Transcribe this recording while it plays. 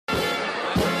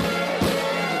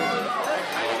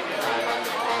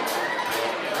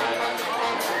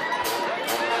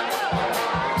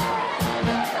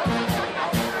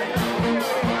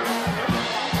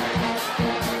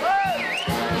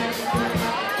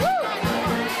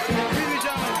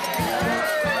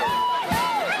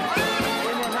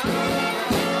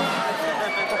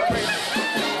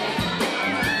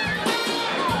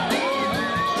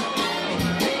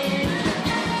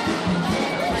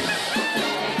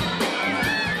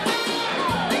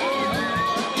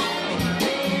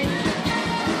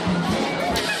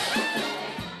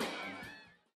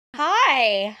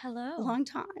long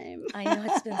time. I know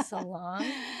it's been so long.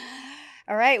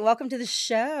 All right, welcome to the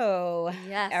show,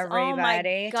 Yes, everybody. Oh my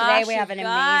Today gosh, we have an you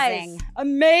guys.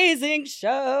 amazing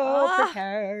show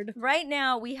prepared. Right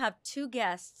now we have two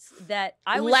guests that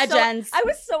I was Legends. I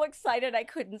was so excited I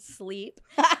couldn't sleep.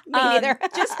 Me neither.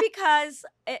 Just because.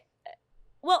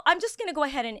 I'm just going to go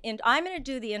ahead and I'm going to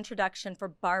do the introduction for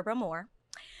Barbara Moore.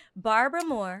 Barbara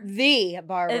Moore. The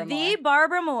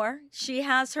Barbara Moore. She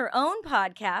has her own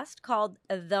podcast called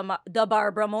The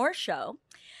Barbara Moore Show.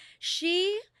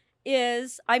 She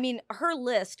is, her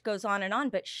list goes on,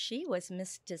 but she was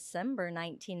Miss December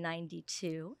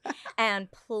 1992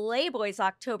 and Playboy's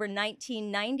October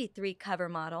 1993 cover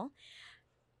model.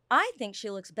 I think she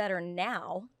looks better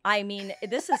now.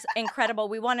 This is incredible.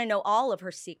 We want to know all of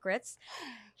her secrets.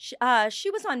 She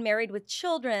was on Married with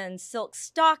Children, Silk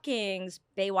Stockings,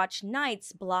 Baywatch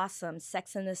Nights, Blossom,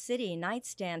 Sex and the City,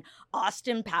 Nightstand,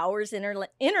 Austin Powers,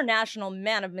 International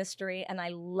Man of Mystery, and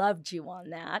I loved you on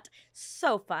that.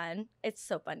 So fun. It's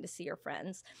so fun to see your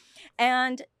friends.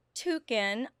 And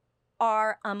Tukin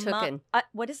are Tukin.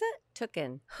 What is it?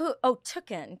 Tukin. Who? Oh,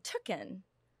 Tukin.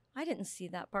 I didn't see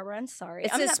that, Barbara. I'm sorry.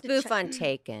 It's a spoof on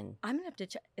Taken. I'm going to have to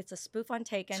check. It's a spoof on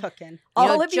Taken. Tukin.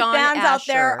 All of you John fans out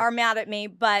there Asher. are mad at me,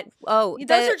 but those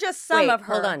are just some of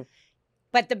her. Hold on.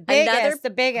 But the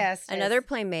biggest. Another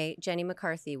playmate, Jenny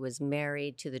McCarthy, was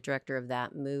married to the director of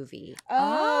that movie.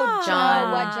 Oh,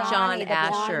 John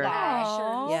Asher.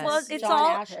 Oh, Yes. well, it's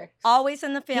John Asher. always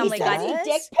in the family, He says he guys.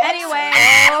 dick pics. Anyway,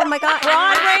 Oh my God.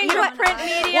 broad range of print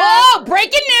media. Whoa,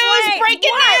 breaking news, Wait,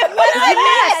 breaking what? news. What did I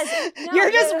miss? No,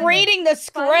 You're just reading the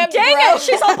script, Dang bro. it,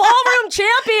 she's a ballroom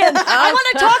champion. I want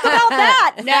to talk about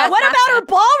that. No. What about her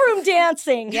ballroom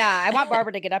dancing? Yeah, I want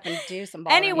Barbara to get up and do some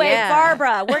ballroom. Anyway, Yeah.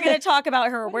 Barbara, we're going to talk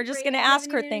about her. We're just going to ask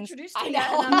her things. I know.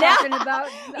 Now- talking about.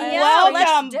 Yeah,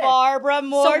 Welcome, Barbara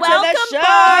Moore, to the welcome, show.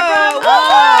 Barbara.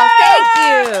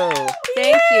 Oh,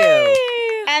 thank you.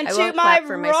 And I to won't my clap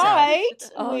for myself. right,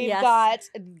 Oh, we've yes. got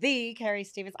the Carrie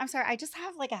Stevens. I'm sorry, I just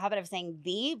have like a habit of saying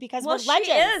the because Well, we're she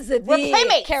legends. is We're the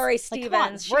playmates. Carrie Like, come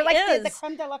on. Stevens. We're She like is. the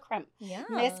creme de la creme. Yeah.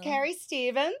 Miss Carrie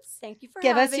Stevens. Thank you for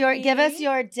Give us having me.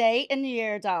 your date and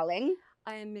year, darling.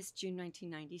 I am Miss June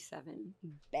 1997.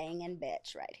 Banging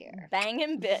bitch right here.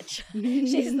 Banging bitch.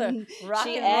 She's the rock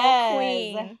She and roll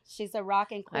is. queen. She's a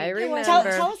rocking queen. I remember.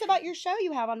 Tell us about your show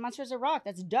you have on Monsters of Rock.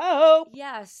 That's dope.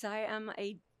 Yes, I am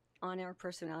a on-air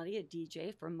personality, a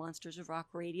DJ for Monsters of Rock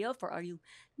Radio. For all you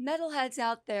metalheads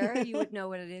out there, you would know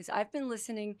what it is. I've been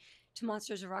listening to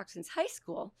Monsters of Rock since high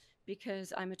school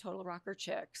because I'm a total rocker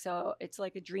chick. So it's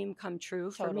like a dream come true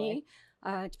for me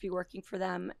to be working for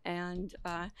them. And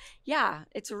yeah,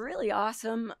 it's really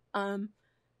awesome.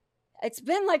 It's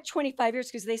been like 25 years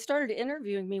because they started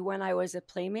interviewing me when I was a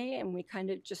playmate, and we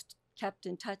kind of just kept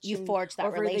in touch. You and forged that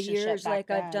over the relationship years. back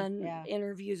Like I've then. done Yeah.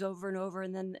 interviews over and over,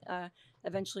 and then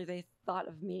eventually they thought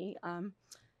of me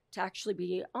to actually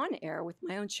be on air with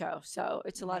my own show. So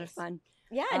it's a lot of Nice. fun.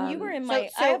 Yeah, and you were in So- my.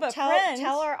 so I have a tell friend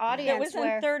our that audience was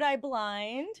where. in Third Eye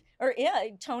Blind, or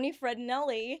Tony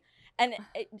Fredinelli, and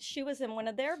she was in one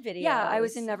of their videos. Yeah, I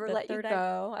was in Never the Let You Third Eye-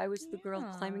 Go. I was the girl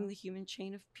Yeah. climbing the human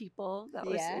chain of people. That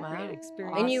was Yeah. a Wow. great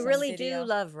experience. And you Awesome really video. do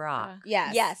love rock.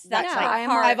 Yes, Yes, that's that's like my I'm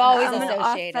heart. I've always I'm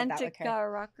associated an that with authentic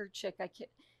her. rocker chick. I can't.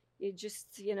 You just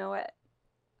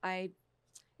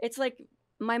it's like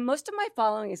most of my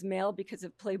following is male because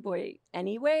of Playboy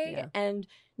anyway, Yeah. and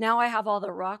now I have all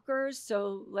the rockers.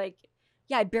 So like,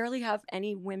 yeah, I barely have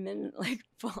any women like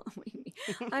following me.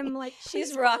 I'm like, She's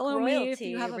please rock follow me if royalty,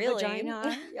 you have a really.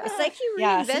 vagina. Yeah. It's like you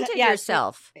Yeah, so- reinvented yeah, so-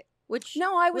 yourself, which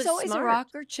No, I was always smart. a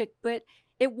rocker chick, but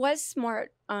it was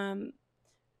smart.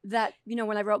 That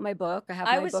when I wrote my book, I have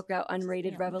I my was- book out,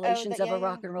 Unrated yeah. Revelations yeah, of a yeah.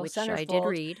 Rock and Roll which Centerfold. I did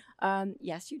read.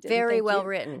 Yes, you did. Very Thank well you.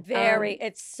 written. Very,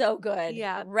 it's so good.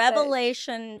 yeah, but-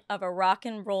 Revelation of a Rock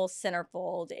and Roll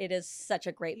Centerfold. It is such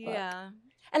a great book. Yeah,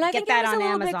 and I Get think that that was on a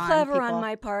little Amazon, bit clever people. on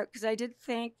my part because I did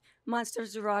thank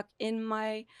Monsters of Rock in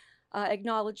my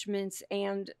acknowledgments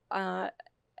and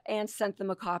sent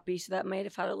them a copy, so that might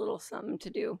have had a little something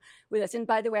to do with us. And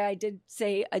by the way, I did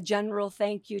say a general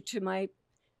thank you to my.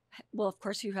 Well, of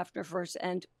course, Hugh Hefner first,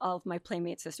 and all of my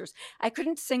Playmate sisters. I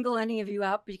couldn't single any of you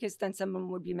out because then someone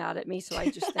would be mad at me. So I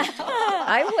just thanked all of you.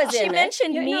 I was She in it.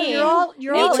 mentioned Yeah, no, me. you're all Me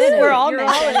all too. in it. We're all You're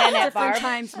mentioned at in it, different Barb.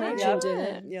 times mentioned in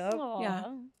it. Yep. Yeah.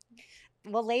 Aw.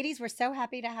 Well, ladies, we're so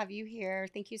happy to have you here.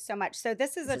 Thank you so much. So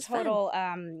this is This a is fun. total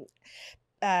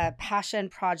a passion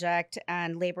project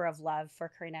and labor of love for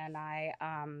Karina and I.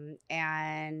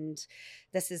 And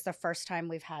this is the first time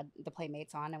we've had the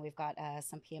Playmates on, and we've got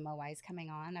some PMOYs coming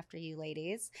on after you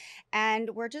ladies. And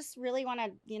we're just really want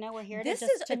to, we're here This to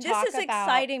just to talk is about,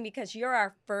 exciting because you're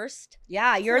our first.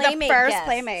 Yeah, you're the Playmate first guest.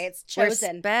 Playmates We're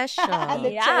chosen. special.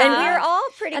 Yeah. And we're all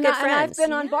pretty And good I've friends.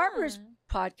 been on Yeah. Barbara's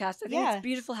podcast. I think Yeah. it's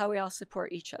beautiful how we all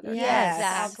support each other. Yes,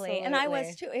 Exactly. And I was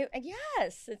absolutely. too.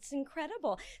 Yes, it's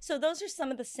incredible. So those are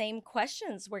some of the same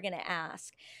questions we're going to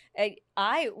ask.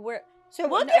 So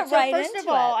We'll get right first of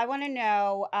into all, it. I want to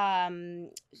know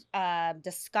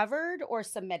discovered or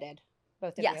submitted?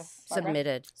 Both of you. Yes. Barbara?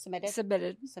 Submitted.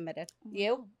 Submitted. Submitted.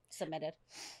 You? Submitted.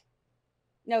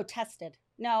 No, tested.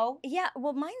 No. Yeah,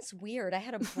 well, mine's weird. I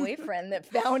had a boyfriend that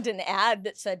found an ad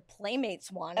that said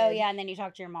Playmates wanted. Oh, yeah. And then you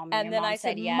talked to your mom. And, And your then mom I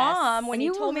said, yes. Mom, when And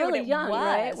you you told were me what really it young, was.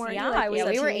 right? Weren't Yeah, you, like, I was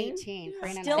Yeah, we were 18? 18.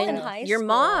 Karina and Still I in were. high Your school.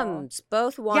 moms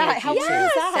both wanted Yeah, how you weird to.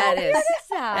 is that? That How is, weird is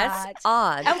that? that's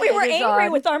odd. And we It were is angry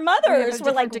odd. with our We mothers. have a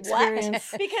We're like, different what?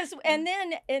 experience. Because,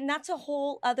 and that's a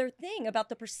whole other thing about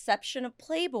the perception of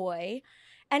Playboy.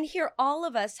 And here, all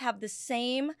of us have the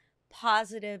same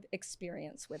positive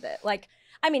experience with it. Like,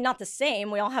 I mean, not the same.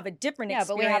 We all have a different Yeah,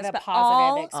 but we experience. have a but positive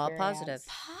all experience. All positive.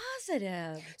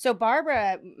 positive. So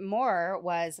Barbara Moore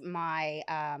was my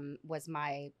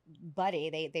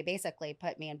buddy. They basically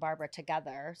put me and Barbara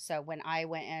together. So when I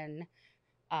went in,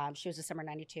 she was December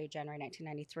 92, January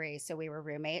 1993. So we were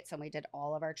roommates and we did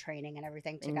all of our training and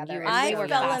everything And together. you were And I we were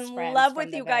fell fast in friends love from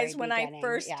with the you guys very when I beginning.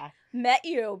 first Yeah. met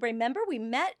you. Remember, we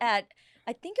met at,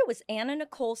 I think it was Anna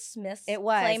Nicole Smith's It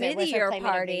was. Playmate It of was the her Year Playmate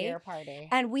of the party. Year party.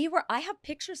 And I have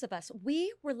pictures of us.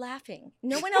 We were laughing.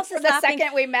 No one else For is the laughing.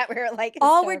 second we met, we were like,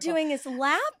 All we're hysterical. doing is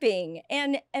laughing.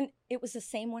 And it was the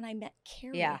same when I met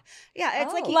Carrie. Yeah. Yeah.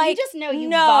 It's like, Oh. you just know you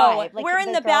no, vibe. Like we're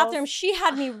in the girls- bathroom. She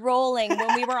had me rolling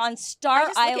when we were on Star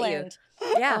just look at you. Island.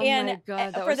 Yeah. Oh And, my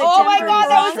God, that for was the Oh my Denver God,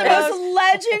 that was the Broncos. most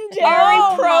legendary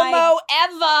Oh promo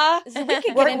ever. So we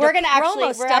could We're- get into we're gonna promo actually-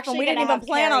 we're stuff, actually and we didn't gonna even have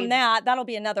plan on Carrie- that. That'll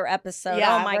be another episode.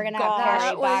 Yeah, oh my we're gonna God. have Carrie That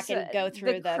back was, and go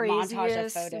through the montage of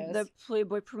craziest, photos. The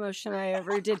Playboy promotion I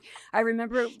ever did. I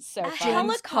remember So A fun.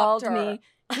 James called helicopter. me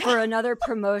for another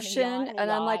promotion, yacht, and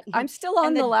I'm like, yacht. I'm still on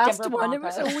And the the last Denver one. It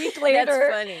was a Broncos. week That's later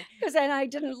funny. because then I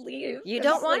didn't leave. You It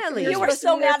don't was wanna leave. you're You were supposed to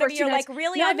so be there mad for at me. 2 You're nights. like,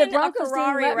 really? No, I'm the in a Broncos didn't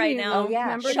Ferrari let right me now. leave. yeah.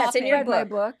 Remember That's in your read my book.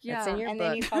 book. That's Yeah. in your And then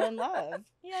book. you fell in love.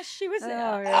 Yeah, she was. Oh,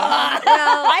 Well, yeah.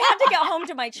 I had to get home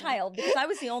to my child because I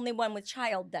was the only one with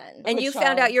child then. And Good you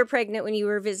found job. out you're pregnant when you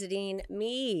were visiting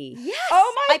me. Yes.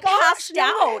 Oh my I gosh, passed no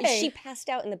out. way. She passed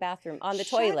out in the bathroom on the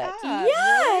Shut toilet. up.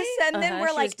 Yes. And then Uh-huh, we're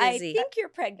she like, was I dizzy. think you're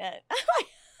pregnant.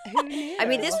 Who knew? I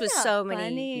mean, this Isn't was that so many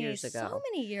funny? years ago. So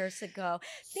many years ago.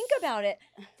 Think about it.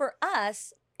 For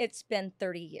us, it's been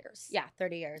 30 years. Yeah,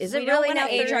 30 years. Is We it don't really wanna now?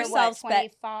 age You're ourselves, what, but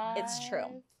 25? it's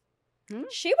true. Hmm?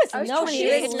 She was, I was no, 28. she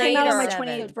was was It came out on my later.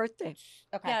 28th birthday.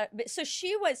 Okay. Yeah, but, so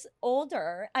she was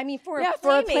older. I mean, for Yeah, a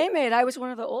for a playmate. Playmate, I was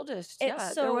one of the oldest. It's Yeah,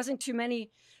 so- there wasn't too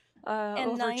many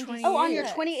over 90s. 28. Oh, on your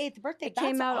Yeah. 28th birthday. It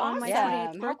came That's out on my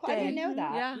awesome. 28th How cool- I didn't birthday. know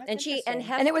that. Yeah. That's And she and interesting.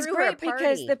 Hef And it was threw her a great because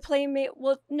party. the Playmate,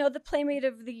 the Playmate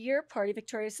of the Year party,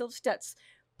 Victoria Silvstedt's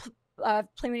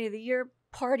Playmate of the Year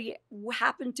party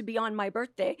happened to be on my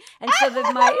birthday. And so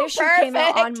my issue came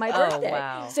out on my Oh, birthday.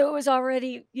 wow. So it was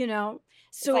already,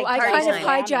 so like I party kind of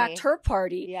time. hijacked her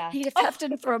party. Yeah. He Hef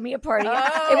didn't throw me a party.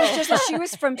 Oh. It was just that she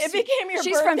was from It became your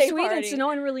she's from birthday Sweden, party. so no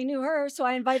one really knew her. So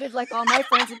I invited like all my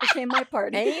friends. It became my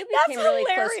party. And you That's became really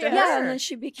close to hilarious. her. Yeah, and then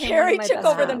she became Carrie one of my took best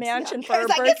over the friends. mansion for It's her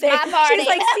like, it's birthday. my party. She's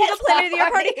like, see the It's Playmate of the my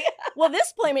Year party? party. Well,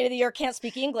 this Playmate of the Year can't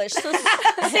speak English, so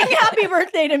sing happy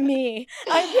birthday to me.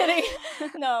 I'm kidding.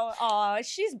 No,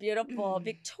 she's beautiful.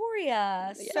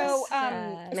 Victoria. So,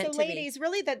 sad. Meant to be. ladies,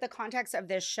 really, the context of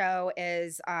this show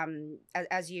is,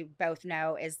 as you both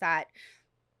know, is that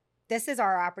this is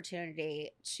our opportunity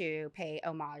to pay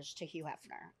homage to Hugh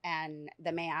Hefner and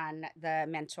the man, the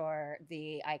mentor,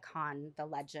 the icon, the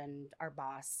legend, our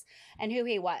boss, and who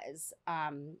he was.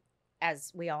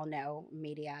 As we all know,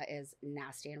 media is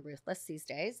nasty and ruthless these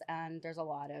days, and there's a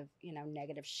lot of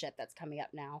negative shit that's coming up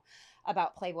now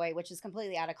about Playboy, which is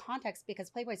completely out of context because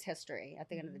Playboy's history. At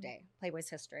the end of the day, Playboy's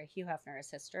history. Hugh Hefner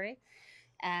is history,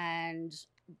 and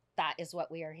that is what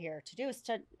we are here to do: is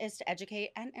to educate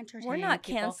and entertain. We're not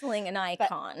people. canceling an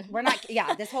icon. We're not.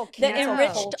 Yeah, this whole that cancel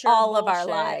enriched culture all of our bullshit.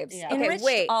 lives. Yeah. Okay, Enriched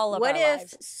wait. all of what our if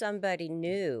lives. somebody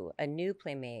new, a new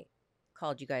Playmate,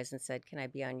 called you guys and said, "Can I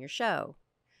be on your show?"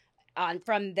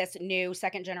 From this new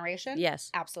second generation?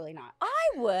 Yes. Absolutely not. I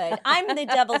would. I'm the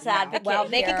devil's advocate. Well,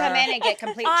 they could come here. in and get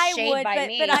complete I shade would, by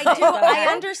me. but I so do. go I ahead.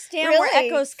 understand where Really?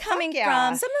 Echo's Fuck coming yeah.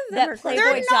 from. Some of them that are Playboy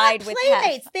They're not died with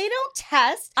playmates. Hef. They don't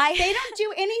test. I- They don't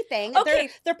do anything. Okay.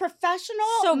 They're professional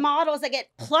So- models that get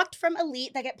plucked from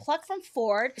Elite, that get plucked from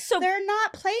Ford. So They're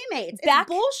not playmates. It's back,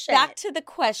 bullshit. Back to the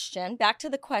question,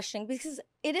 because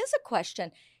it is a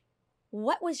question.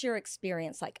 What was your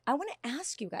experience like? I want to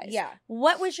ask you guys. Yeah.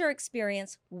 What was your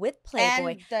experience with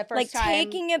Playboy? And the first Like time,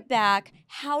 taking it back,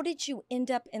 how did you end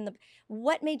up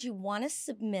what made you want to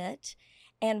submit?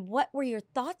 And what were your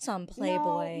thoughts on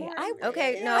Playboy?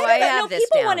 Okay, no, don't I know. have this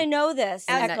People down. want to know this.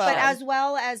 In a as, Echo. but nutshell. as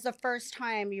well as the first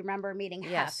time you remember meeting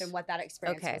Yes. Hef and what that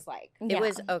experience Okay. was like. Yeah. It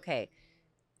was okay.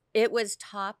 It was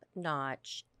top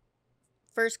notch,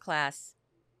 first class,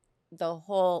 the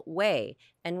whole way.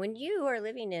 And when you are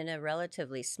living in a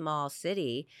relatively small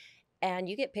city and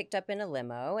you get picked up in a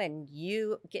limo and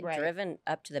you get Right. driven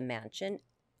up to the mansion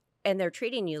and they're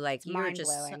treating you like It's you're just,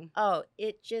 mind-blowing. oh,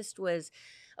 it just was,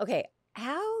 okay.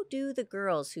 How do the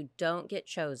girls who don't get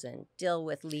chosen deal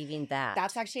with leaving that?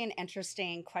 That's actually an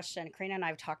interesting question. Karina and I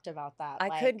have talked about that.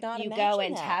 I could not You go imagine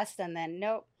and that. test, and then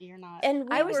nope, you're not. And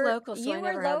I was local, so you I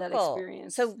were never had that local.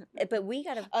 experience. So, but we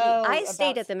got to. Oh, I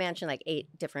stayed about- at the mansion like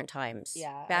 8 different times.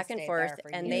 Yeah, I back and stayed forth, there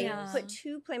for and they years. put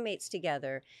 2 playmates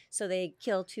together, so they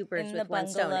kill 2 birds In with the 1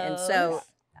 stone. And so bungalows.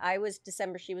 I was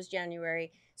December, she was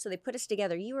January, so they put us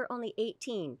together. You were only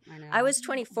 18. I know. I was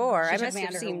 24. She I took must me have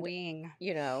under her seemed, wing.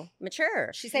 mature.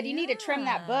 She said, "You need to trim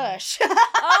that Yeah. bush." Oh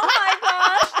my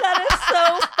gosh, that is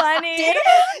so funny.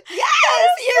 Yes,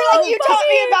 you're like you taught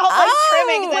me about like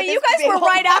trimming. Well, you guys were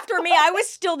right after me. I was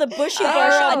still the bushy bush.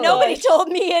 Oh. Nobody told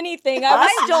me anything. I was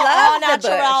I still love all the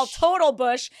natural, bush. total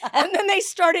bush. And then they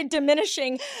started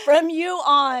diminishing from you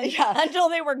on Yeah. until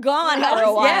they were gone I for a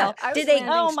was- while. yeah. I was Did they-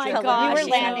 landing Oh my strip. gosh, You were you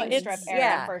know, landing it's- strip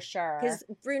yeah. era for sure. Because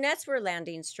brunettes were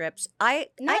landing strips. I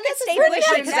Not could stay necessarily bushy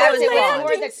brunettes, because I was it was blonde. more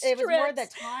landing the, it was more the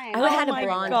strips. time. I had a my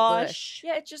blonde gosh. bush.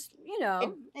 Yeah, it just,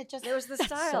 It just there was the That's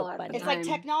style so at the funny. it's like time.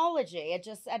 technology. It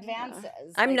just advances.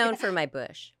 I'm Like- known for my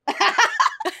bush.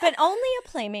 But only a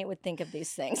playmate would think of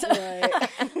these things.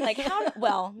 Like how?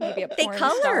 Well, maybe a They porn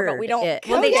star, but we don't. colored it.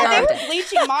 Well, Oh, they yeah, they don't. were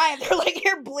bleaching mine. They're like,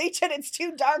 "You're bleaching. It's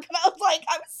too dark." And I was like,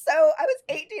 I was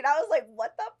 18. I was like,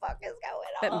 "What the fuck is going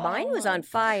But on?" mine was my on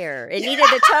fire. It needed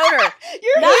a toner.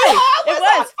 Your Nice. hair It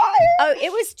was on was. fire. Oh,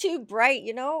 it was too bright.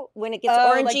 You know, when it gets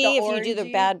Oh, orangey, like the if you do the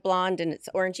orangey? bad blonde and it's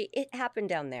orangey, it happened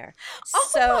down there. Oh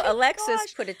So my Alexis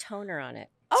gosh. put a toner on it.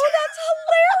 Oh, that's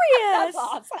hilarious.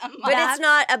 That's awesome. But it's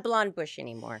not a blonde bush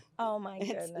anymore. Oh my It's,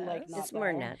 goodness. like, not It's more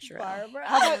there. natural. Barbara.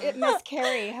 How about it, Miss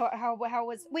Carrie? How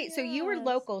was? Wait, so you were Yes.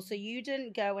 local, so you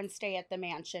didn't go and stay at the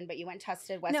mansion, but you went and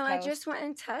tested West no, Coast. I just went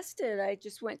and tested. I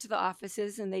just went to the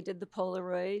offices and they did the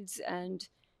Polaroids, and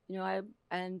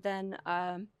then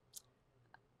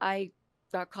I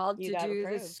got called You to got do the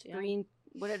approved, yeah. screen,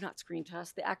 not screen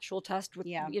test, the actual test with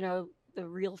Yeah. the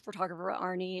real photographer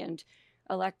Arnie and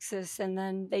Alexis, and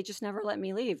then they just never let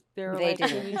me leave. They were They like,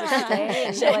 didn't. "Can you just stay?"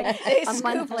 And like They a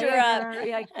month scooped her later,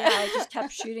 up. I just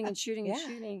kept shooting and shooting and Yeah.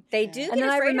 shooting. They Yeah. do And get then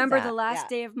I afraid of remember that. the last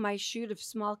Yeah. day of my shoot of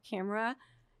small camera,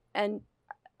 and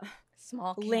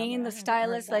Small Lane, camera. the I haven't heard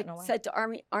stylist, that like in a while. said to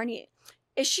Arnie,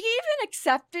 "Is she even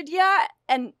accepted yet?"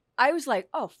 And I was like,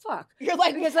 "Oh fuck," You're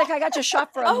like because like I got just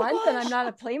shot for a Oh, month and I'm gosh. not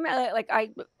a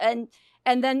playmate.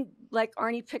 And then like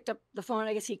Arnie picked up the phone.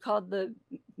 I guess he called the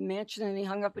mansion and he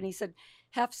hung up and he said,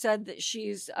 "Hef said that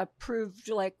she's approved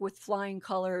like with flying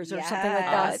colors or something like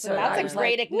that." Yes, So that's I a was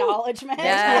great like, "Woo." acknowledgement.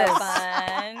 Yes.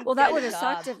 Fun. Well, that Good would have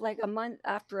job. sucked if like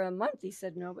after a month he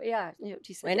said no, but yeah,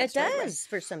 he said And it yes right away. does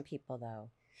for some people, though.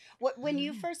 When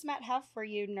you first met Hef, were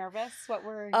you nervous? What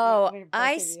were? Oh, what were both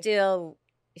I of you? still.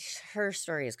 Her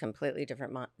story is completely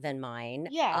different than mine.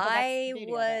 Yeah, but that's the I beauty of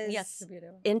it. was Yes, the beauty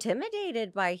of it.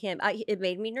 intimidated by him. It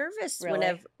made me nervous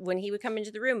Really? when he would come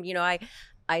into the room.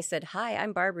 I said, "Hi,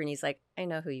 I'm Barbara," and he's like, "I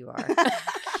know who you are."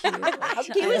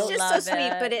 He was just so love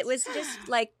sweet, but it. it was just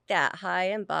like that, hi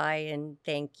and bye and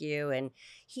thank you, and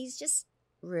he's just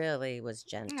really was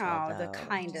gentle. Oh, the though.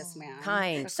 kindest man.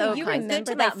 Kind, That's so you kind. Good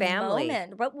remember to my that family.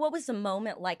 moment? What was the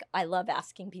moment like? I love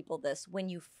asking people this when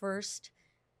you first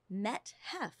met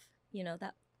Hef. You know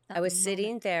that I was moment.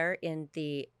 sitting there in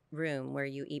the room where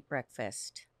you eat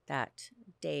breakfast that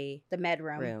day The med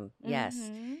room. room, yes,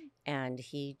 Mhm. and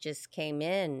he just came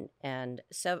in, and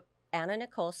so Anna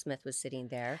Nicole Smith was sitting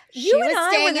there. She was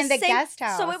staying in the guest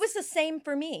house. So it was the same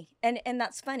for me, and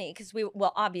that's funny because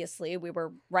obviously we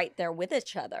were right there with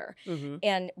each other, Mm-hmm.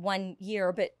 and 1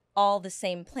 year, but all the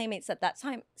same playmates at that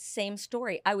time. Same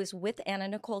story. I was with Anna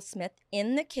Nicole Smith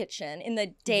in the kitchen in the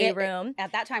day room.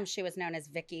 At that time, she was known as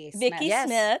Vicky. Vicky Smith. Yes.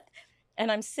 Smith.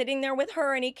 And I'm sitting there with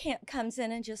her, and he comes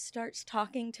in and just starts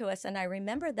talking to us. And I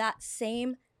remember that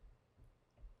same,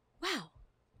 wow,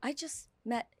 I just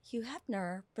met Hugh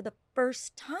Hefner for the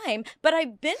first time. But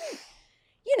I've been,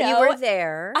 You were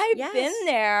there. I've Yes. been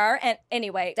there. And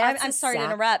anyway, I'm sorry to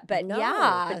interrupt, but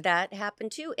but that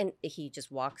happened too. And he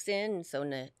just walks in so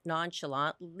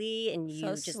nonchalantly, and you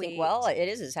So just sweet. think, well, it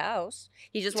is his house.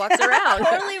 He just walks around.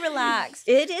 Totally relaxed.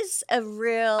 It is a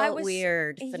real I was-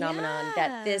 weird phenomenon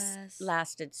that this Yes.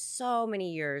 lasted so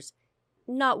many years.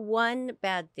 Not one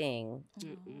bad thing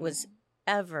was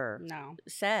ever No.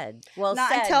 said. Well, Not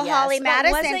said, until yes, Holly but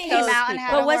Madison wasn't came those out and people.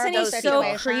 had But wasn't he horrible so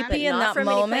situation. creepy in But not that for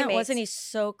many moment? Playmates. Wasn't he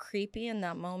so creepy in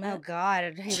that moment? Oh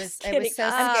God, he was. Just It was kidding. so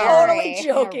I'm scary. totally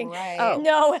joking. Right. Oh.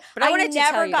 No, But I wanted to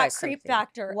never tell you got guys creep something.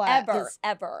 factor What? ever, 'Cause-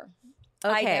 ever. I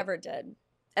Okay. never did.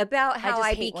 About I how just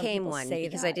I hate when became people one, say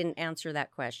because I that. didn't answer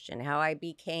that question. How I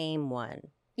became one.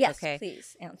 Yes, Okay.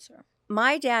 please answer.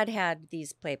 My dad had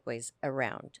these Playboys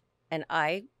around, and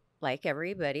I, like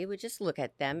everybody, would just look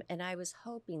at them, and I was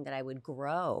hoping that I would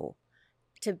grow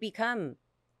to become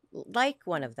like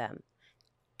one of them,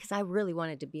 because I really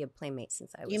wanted to be a Playmate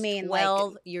since I was You mean like-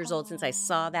 12 years old, since I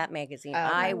saw that magazine. Okay.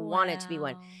 I wanted to be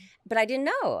one, Wow. but I didn't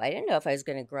know. I didn't know if I was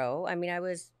going to grow. I mean, I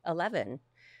was 11,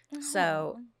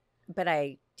 so, but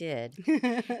I did.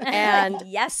 And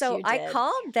yes, so you I did.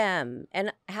 called them,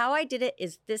 and how I did it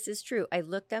is, this is true. I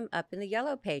looked them up in the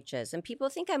yellow pages, and people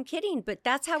think I'm kidding, but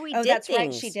that's how we Oh, did that's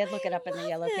things. right. She did look it up in the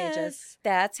yellow pages. Yes.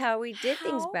 That's how we did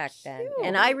things How back then.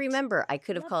 And I cute. remember I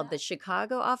could have Love called the that.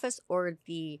 Chicago office or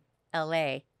the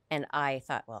LA, and I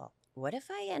thought, well, what if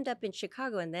I end up in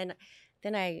Chicago and then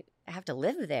I have to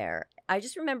live there? I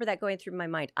just remember that going through my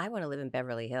mind. I want to live in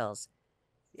Beverly Hills.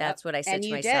 That's what I said And to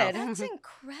you myself. did. That's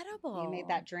incredible. You made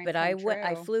that dream. But come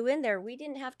I true. flew in there. We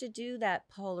didn't have to do that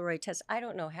Polaroid test. I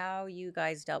don't know how you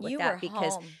guys dealt with You that, were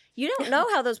because home. you don't know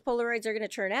how those Polaroids are going to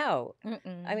turn out.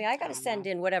 Mm-mm. I mean, I got to don't send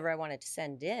know. in whatever I wanted to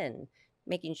send in,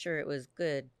 making sure it was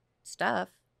good stuff.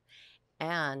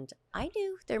 And I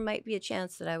knew there might be a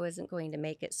chance that I wasn't going to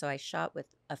make it. So I shot with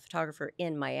a photographer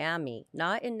in Miami,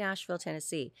 not in Nashville,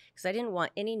 Tennessee, because I didn't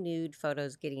want any nude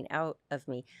photos getting out of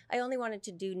me. I only wanted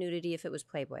to do nudity if it was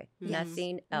Playboy, Yes.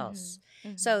 nothing else.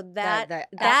 Mhm. So that the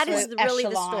that is absolute really the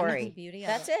echelon. story. Beauty of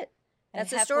That's it. it. And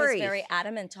That's the Hef story. was very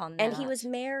adamant on that. And he was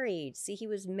married. See, he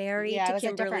was married Yeah, to it was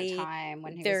Kimberly. a different time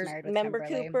when he There's was married with member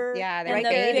Kimberly. Cooper, Yeah, they And were the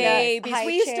right there, babies. high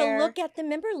We used chair. to look at them.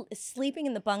 Remember sleeping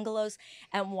in the bungalows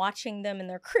and watching them in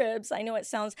their cribs? I know it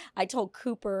sounds, I told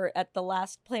Cooper at the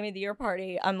last Playmate of the Year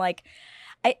party, I'm like,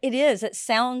 it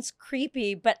sounds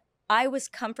creepy, but I was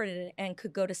comforted and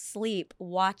could go to sleep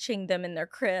watching them in their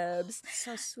cribs.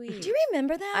 So sweet. Do you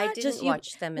remember that? I didn't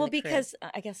watch them in well, the crib. because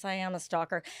I guess I am a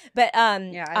stalker, but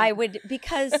Yeah, I would,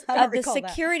 because I don't of the recall that.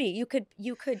 security, you could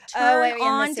Oh, turn wait, and the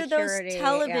on to those security, yeah.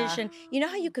 television. You know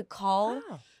how you could call?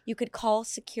 Oh. You could call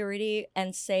security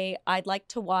and say, I would like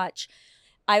to watch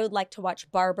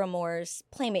Barbara Moore's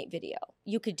Playmate video.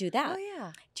 You could do that. Oh,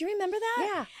 yeah. Do you remember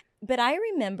that? Yeah. But I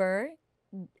remember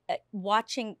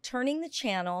turning the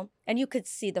channel, and you could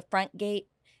see the front gate,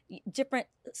 different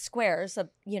squares of,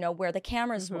 where the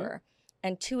cameras Mhm. were.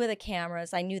 And two of the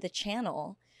cameras, I knew the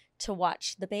channel to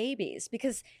watch the babies,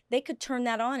 because they could turn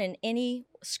that on in any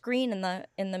screen in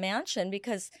the mansion,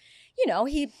 because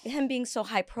him being so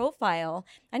high profile.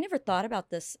 I never thought about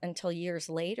this until years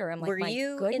later. I'm like, Were my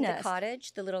you goodness. in the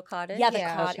cottage, the little cottage? Yeah, the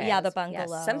Yeah.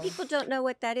 bungalow. Some people don't know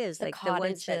what that is, The like the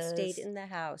ones that cottages. stayed in the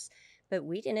house. But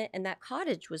we didn't, and that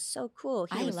cottage was so cool.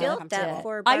 I He loved built that it.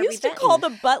 for I Barbie used to Benton. call the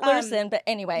butlers Um, in, but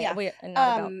anyway, yeah.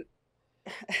 not about.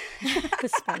 It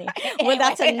was funny. Well, Anyway.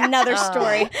 that's another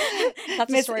story. Oh.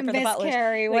 That's a story for the Miss butlers.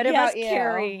 Carrie, But what yes, about you?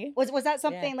 Carrie. Was that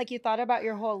something like you thought about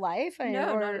your whole life?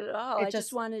 No, or not at all. it I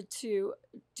just wanted to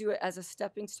do it as a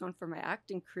stepping stone for my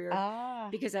acting career Ah.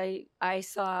 because I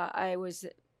saw I was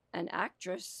an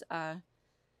actress,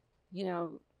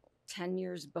 10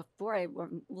 years before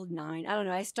well, 9. I don't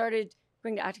know. I started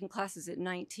going to acting classes at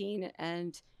 19,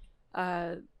 and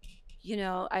I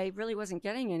really wasn't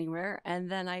getting anywhere. And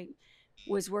then I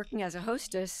was working as a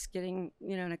hostess, getting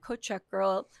in a coat check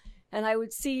girl, and I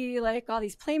would see like all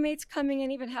these playmates coming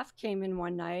in. Even Hef came in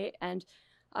one night, and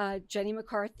Jenny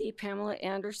McCarthy, Pamela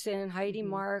Anderson, Heidi Mhm,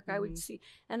 Mark. I would mhm. see,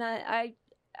 and I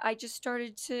just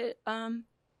started to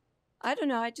I don't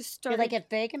know. I just You're started like, if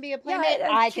they can be a yeah, playmate,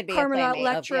 I could be a Carmen playmate.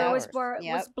 lecturer was course.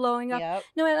 Yep. was blowing up. Yep.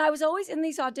 No, and I was always in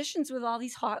these auditions with all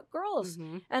these hot girls.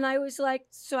 Mhm. And I was like,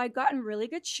 so I got in really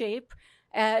good shape.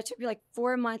 It took me like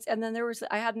 4 months. And then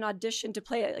I had an audition to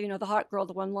play, the hot girl,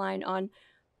 the one line on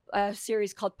a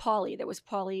series called Polly. That was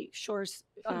Polly Shore's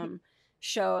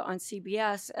show on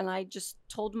CBS. And I just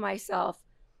told myself,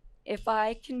 if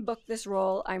I can book this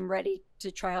role, I'm ready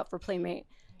to try out for Playmate.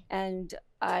 And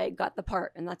I got the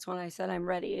part, and that's when I said I'm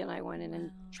ready, and I went in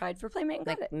and tried for Playmate and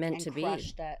got it. Meant And to be.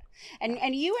 crushed it.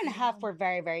 And you and Hef were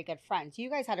very, very good friends. You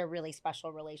guys had a really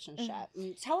special relationship.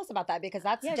 Tell us about that, because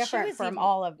that's Yeah, she different was from even-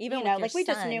 all of, even you with know, your like we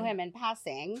just son. knew him in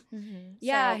passing.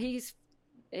 Yeah,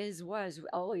 So- was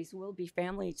always will be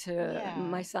family to Yeah.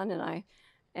 my son and I.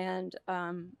 And Like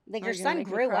are your you gonna son make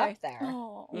me grew cry? up there.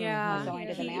 Oh, Yeah, Going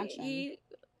to the mansion.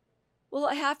 Well,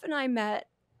 Hef and I met.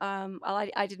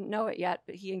 I didn't know it yet,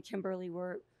 but he and Kimberly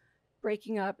were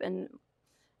breaking up, and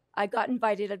I got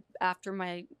invited after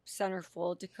my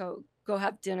centerfold to go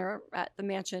have dinner at the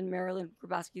mansion. Marilyn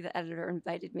Grabowski, the editor,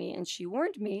 invited me, and she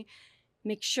warned me,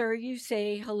 make sure you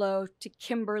say hello to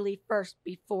Kimberly first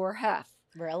before Hef.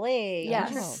 Really? Yes.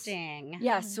 Interesting.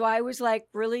 Yes, so I was like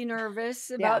really nervous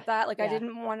about that. Like I yeah.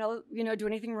 didn't want to, do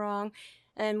anything wrong.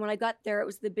 And when I got there, it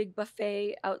was the big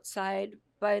buffet outside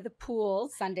by the pool.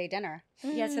 Sunday dinner.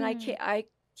 Yes, and I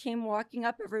came walking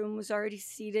up. Everyone was already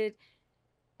seated,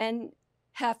 and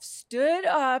Hef stood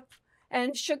up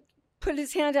and put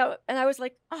his hand out, and I was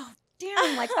like, oh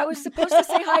damn! Like I was supposed to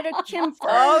say hi to Kim first.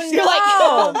 Oh, You're like,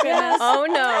 oh, goodness. Oh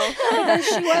no. And then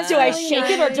she was Do I really shake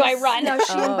it or do I nice. run? No,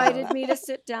 she Oh. invited me to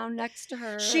sit down next to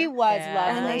her. She was Yeah.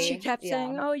 lovely. And then she kept Yeah.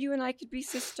 saying, "Oh, you and I could be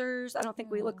sisters. I don't think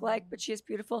we look like, but she is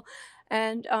beautiful."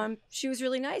 And she was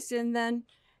really nice. And then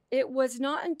it was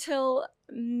not until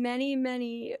many,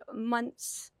 many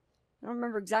months, I don't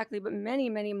remember exactly, but many,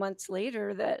 many months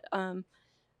later that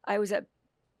I was at,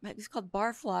 it was called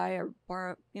Barfly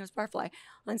it was Barfly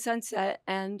on Sunset,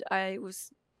 and I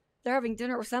was there having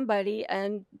dinner with somebody,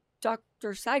 and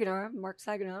Dr. Saginaw, Mark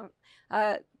Saginaw,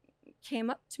 came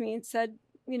up to me and said,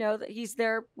 that he's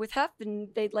there with Hef, and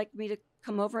they'd like me to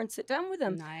come over and sit down with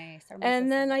him. Nice.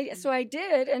 And then I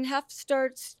did, and Hef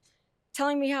starts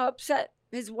telling me how upset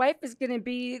his wife is going to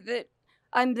be that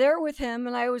I'm there with him,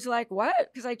 and I was like, what?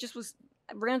 Because I just was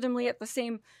randomly at the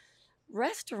same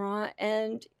restaurant,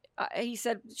 and he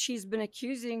said, she's been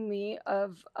accusing me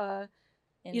of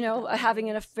having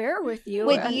an affair with you.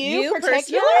 With And you personally?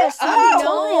 particular? Yes, he Oh,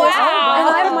 told me.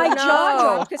 wow. And my no. jaw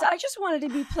dropped because I just wanted to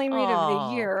be Playmate of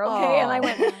the Year, okay? And I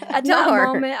went, at that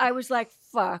Darn. moment, I was like,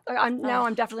 fuck. I'm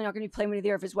definitely not going to be Playmate of the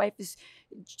Year if his wife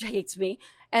hates me.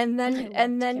 And then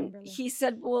Kimberly. he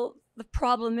said, well, the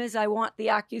problem is I want the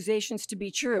accusations to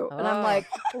be true. And I'm Oh. like,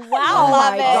 Wow. oh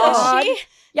Love my it. God. She-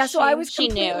 Yeah, so I was she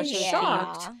knew. completely She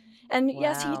shocked. And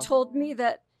yes, he Wow. told me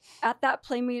that at that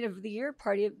Playmate of the Year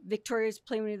party, Victoria's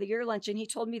Playmate of the Year luncheon, he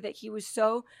told me that he was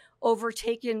so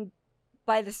overtaken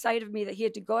by the sight of me that he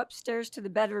had to go upstairs to the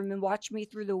bedroom and watch me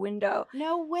through the window.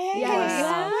 No way. Yes.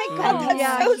 Oh my Wow. God. That's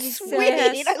Yeah, so he sweet. said-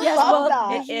 I Yes, love well,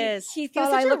 that. It is. He was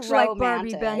thought such I a looked like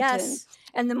Barbie romantic. Benton. Yes.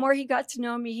 And the more he got to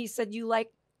know me, he said, you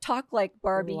talk like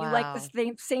Barbie. You like Wow.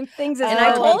 the same things as And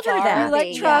I Barbie. told her that. You like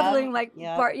Barbie, traveling yeah. like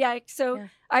Yeah. Barbie. Yeah, so Yeah.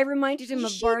 I reminded him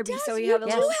of She Barbie, does. so he You had a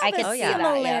do little. I have could a see that, yeah.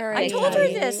 similarity. I told her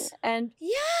this. And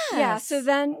Yes. yeah, so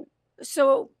then,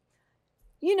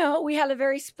 we had a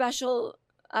very special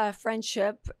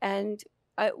friendship, and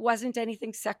it wasn't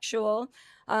anything sexual.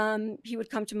 He would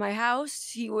come to my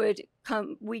house.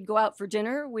 We'd go out for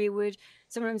dinner.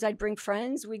 Sometimes I'd bring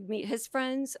friends. We'd meet his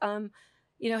friends.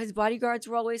 His bodyguards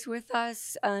were always with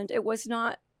us, and it was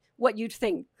not what you'd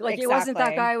think. Like it wasn't that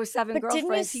Exactly. guy with 7 But didn't you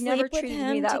girlfriends. He sleep never with treated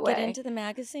him me that to way. get into the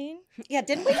magazine? Yeah,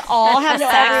 didn't we all have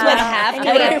sex with Hef to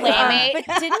And be a you- Playmate?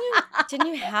 But didn't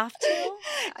you have to?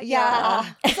 Yeah.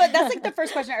 So that's like the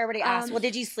first question everybody asks. Well,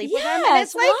 did you sleep with him? And yes,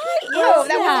 it's like, why no, is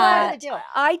that was that? part of the deal.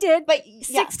 I did, But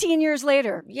 16 years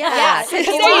later. Yeah. Yeah, There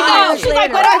 16 you go. years. She's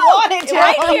like, but I wanted to.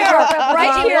 Right here,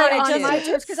 Right here, on just my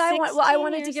terms, because I 16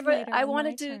 wanted to years give later it. I on my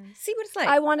wanted to. terms. See what it's like.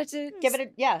 I wanted to Give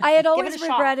it a I had give always it a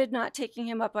shot. regretted not taking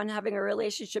him up on having a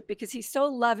relationship because he's so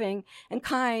loving and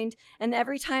kind. And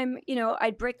every time,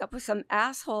 I'd break up with some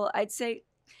asshole, I'd say,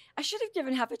 I should have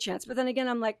given Hef a chance. But then again,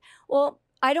 I'm like, well,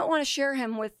 I don't want to share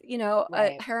him with,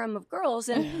 Right. a harem of girls.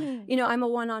 And, Mhm. I'm a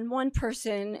one-on-one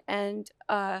person. And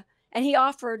he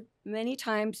offered many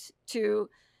times to,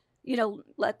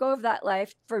 let go of that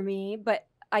life for me. But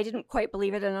I didn't quite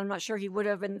believe it. And I'm not sure he would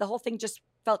have. And the whole thing just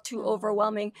felt too Oh.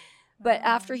 overwhelming. But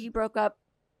after he broke up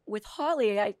with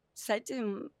Holly, I said to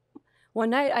him one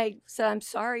night, I said, I'm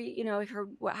sorry, I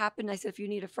heard what happened. I said, if you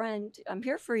need a friend, I'm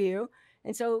here for you.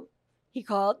 And so he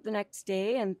called the next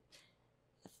day and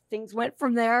things went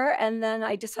from there. And then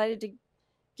I decided to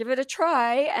give it a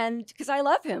try. And because I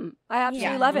love him, I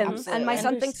absolutely Yeah, love him. absolutely. And my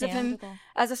son thinks of him Understandable.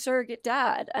 as a surrogate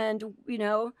dad. And,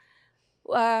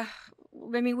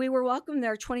 I mean, we were welcome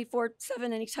there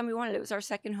 24/7 anytime we wanted. It was our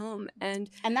second home. And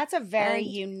that's a very and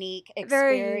unique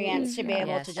very experience to be yeah. able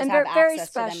Yes. to just and have very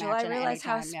access to the special. I mansion at any realized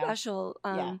how time. Yeah. special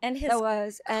Yeah. And his that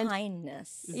was. And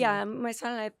kindness. yeah, my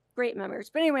son and I have great memories.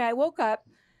 But anyway, I woke up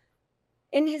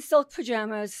in his silk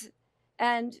pajamas,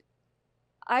 and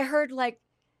I heard like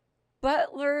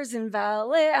butlers and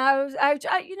valet. I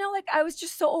was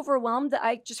just so overwhelmed that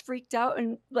I just freaked out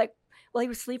and like. Well, he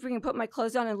was sleeping and put my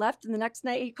clothes on and left. And the next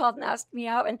night he called and asked me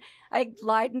out. And I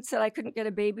lied and said I couldn't get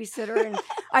a babysitter. And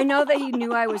I know that he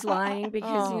knew I was lying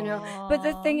because, but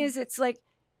the thing is, it's like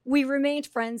we remained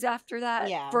friends after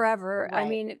that forever. Right. I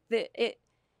mean,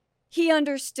 he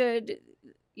understood,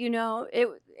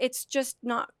 it's just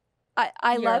not, I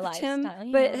Your loved him,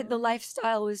 lifestyle, but the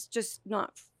lifestyle was just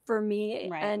not for me.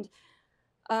 Right.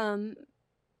 And,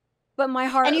 but my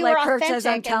heart And you like were hurts as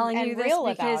I'm authentic telling and you this real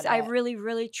because about I it. really,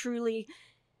 really, truly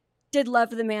did love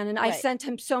the man. And I Right. sent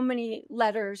him so many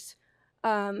letters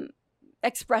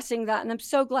expressing that. And I'm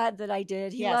so glad that I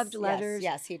did. He loved letters.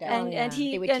 Yes, he did. And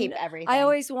he would keep everything.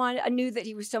 I knew that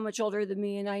he was so much older than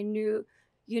me. And I knew,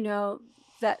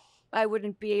 that I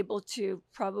wouldn't be able to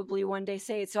probably one day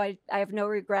say it. So I have no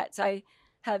regrets. I've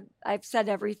said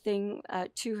everything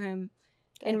to him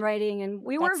in writing, and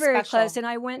we were That's very special. close. And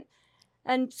I went,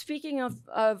 and speaking of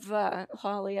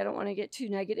Holly, I don't want to get too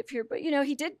negative here, but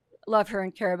he did love her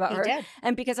and care about He her. did.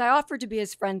 And because I offered to be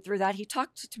his friend through that, he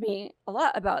talked to me a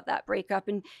lot about that breakup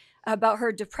and about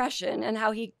her depression and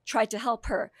how he tried to help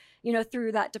her,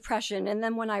 through that depression. And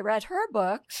then when I read her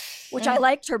book, which I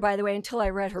liked her, by the way, until I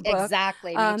read her book.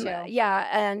 Exactly, me too. Yeah.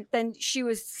 And then she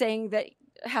was saying that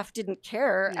Hef didn't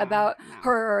care about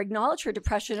her or acknowledge her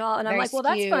depression at all. And Very I'm like, well,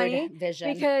 that's skewed funny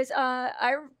vision. because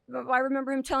I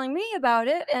remember him telling me about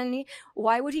it, and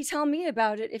why would he tell me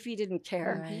about it if he didn't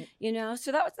care? Right.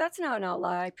 So that's not an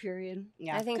outlie. Period.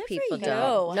 Yeah. I think Good for people you.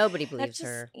 don't. Nobody believes Just-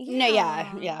 her. No,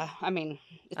 yeah. I mean,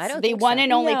 it's I don't the think one so.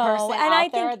 and only No, person and out I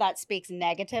there think- that speaks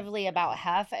negatively about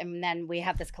Hef, and then we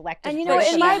have this collective. And push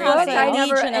in of my book, everybody I else.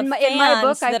 never legion of in my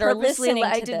book fans I that are purposely listening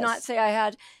I to did not this. say I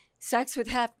had sex with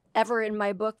Hef ever in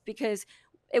my book because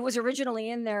it was originally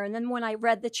in there. And then when I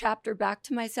read the chapter back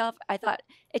to myself, I thought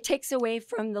it takes away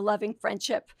from the loving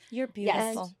friendship. You're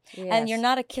beautiful. Yes. And you're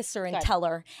not a kisser and Good.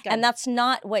 teller. Good. And that's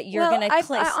not what you're Well, going to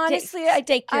place. honestly, I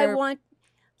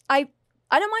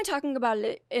don't mind talking about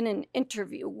it in an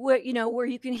interview where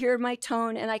you can hear my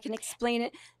tone and I can explain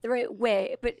it the right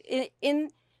way. But in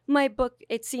my book,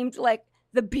 it seemed like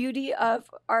the beauty of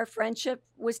our friendship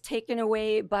was taken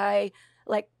away by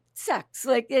like sex.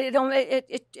 Like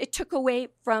it took away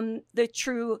from the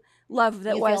true love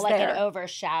that you was feel like there. it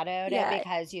overshadowed Yeah. it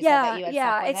because you said that you had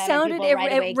slept with it him sounded and people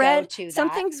right away it read go to some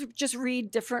that. things just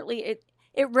read differently.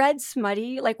 It read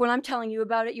smutty. Like when I'm telling you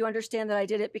about it, you understand that I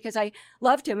did it because I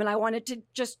loved him and I wanted to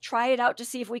just try it out to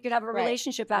see if we could have a Right.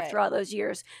 relationship after all those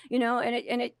years,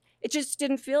 and it just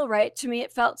didn't feel right to me.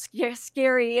 It felt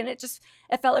scary, and it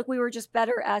felt like we were just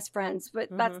better as friends. But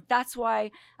that's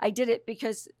why I did it,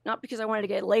 not because I wanted to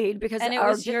get laid, because and it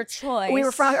was your choice. we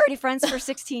were already friends for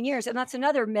 16 years. And that's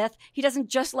another myth. He doesn't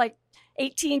just like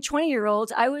 18,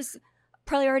 20-year-olds. I was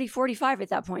probably already 45 at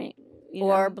that point.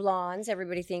 Or blondes.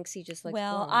 Everybody thinks he just likes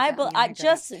Well, blondes.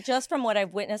 I just from what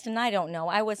I've witnessed, and I don't know,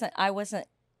 I wasn't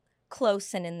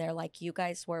close and in there like you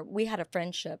guys were. We had a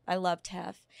friendship. I loved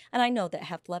Hef, and I know that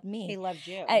Hef loved me. He loved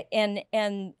you. And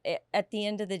at the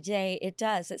end of the day, it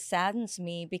saddens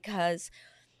me because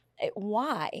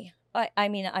why? I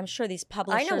mean, I'm sure these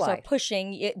publishers are why.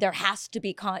 pushing. There has to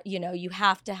be, you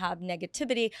have to have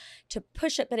negativity to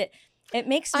push it, but it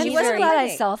makes me I'm so very. glad I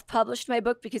self-published my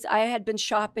book because I had been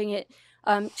shopping it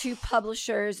to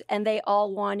publishers, and they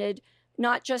all wanted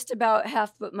not just about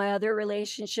Hef, but my other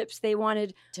relationships. They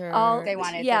wanted all. They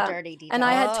wanted yeah. the dirty details. And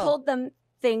I had told them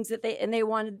things that they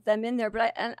wanted them in there,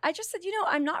 but I just said,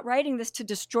 I'm not writing this to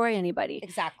destroy anybody.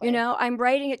 Exactly. I'm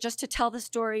writing it just to tell the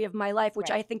story of my life, which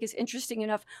Right. I think is interesting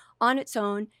enough on its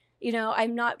own.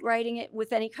 I'm not writing it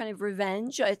with any kind of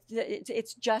revenge.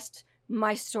 It's just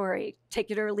my story.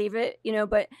 Take it or leave it,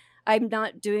 but I'm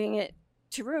not doing it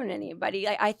to ruin anybody.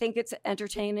 I think it's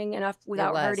entertaining enough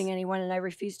without was. hurting anyone, and I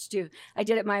refused to. I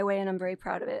did it my way, and I'm very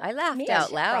proud of it. I laughed Me out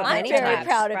too. loud I'm many very times.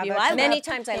 proud of you. Bravo to Many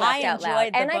them. times I I laughed out loud.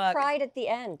 enjoyed the And I book. cried at the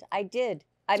end. I did.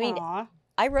 I mean, Aw.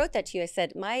 I wrote that to you. I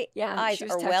said, my eyes she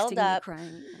was are texting welled me up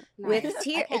crying. with Nice.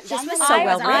 tears. I It can't- just was John so Mills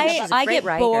well was written. honest. She's a I great get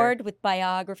writer. bored with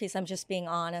biographies. I'm just being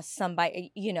honest.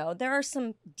 Somebody, there are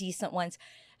some decent ones.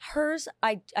 Hers,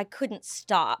 I couldn't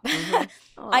stop.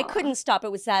 I couldn't stop.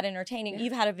 It was that entertaining.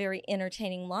 You've had a very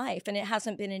entertaining life, and it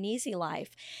hasn't been an easy life.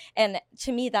 And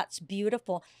to me, that's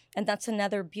beautiful. And that's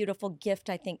another beautiful gift,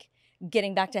 I think,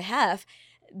 getting back to Hef,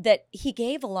 that he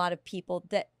gave a lot of people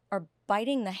that are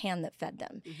biting the hand that fed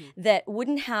them, that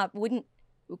wouldn't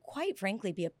quite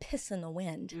frankly be a piss in the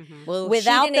wind Well,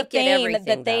 without she the didn't get fame everything,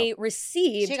 that they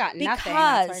received She got nothing. That's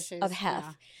why because she's, of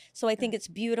Hef. So I think it's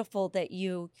beautiful that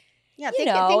you thank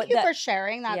you for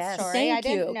sharing that Yes. story. Thank I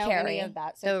didn't you, know Carrie. any of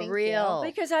that. So The thank real-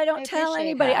 you. Because I don't tell appreciate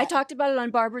anybody. I that. talked about it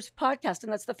on Barbara's podcast,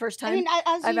 and that's the first time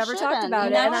as I've you ever talked shouldn't, about you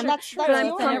it. know, And I'm, that's but I'm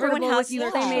yours. comfortable Everyone has with you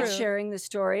their Playmates truth. sharing the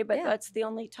story, but Yeah. that's the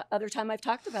only other time I've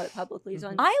talked about it publicly is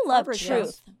on I love Barbara's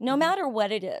truth, show. no matter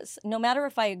what it is, no matter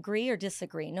if I agree or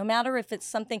disagree, no matter if it's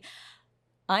something.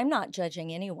 I'm not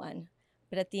judging anyone,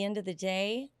 but at the end of the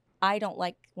day, I don't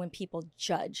like when people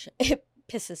judge. It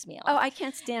pisses me off. Oh, I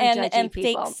can't stand judgy and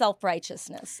people. fake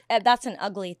self-righteousness. That's an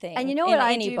ugly thing. And you know in what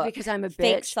I any do book. because I'm a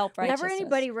Fake bitch? self-righteousness. Whenever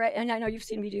anybody, and I know you've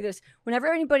seen me do this, whenever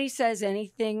anybody says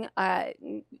anything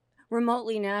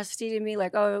remotely nasty to me,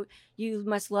 like, oh, you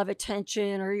must love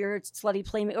attention or you're a slutty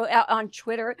playmate, on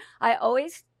Twitter, I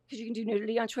always, because you can do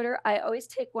nudity on Twitter, I always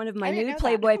take one of my I didn't know nude that.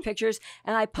 Playboy pictures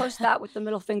and I post that with the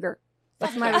middle finger.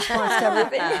 That's my response to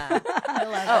everything. I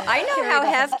love Oh, it. I know Carrie how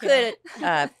doesn't Hef care. could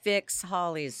have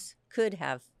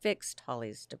fixed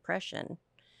Holly's depression.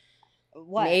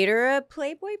 What? Made her a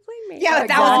Playboy playmate. Yeah, Oh,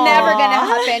 that was never going to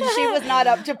God. happen. She was not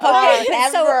up to Okay, par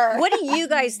so ever. what do you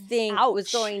guys think was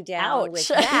Ouch. going down with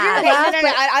Ouch. Okay, that?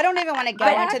 no, I don't even want to go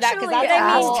I into that because actually that's a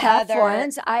whole asked Hef other.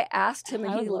 once. I asked him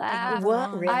and I he would love to have laughed. her What,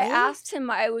 on. really? I asked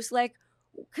him, I was like,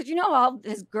 because you know all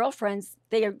his girlfriends,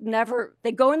 they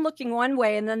go in looking one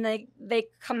way and then they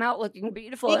come out looking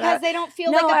beautiful. And Because they don't feel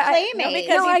No, like a I- playmate.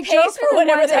 because I he pays joked for with him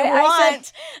whatever once. they I want.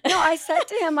 said, I said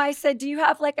to him, I said, do you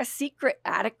have like a secret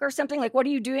attic or something? Like, what are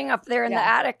you doing up there in the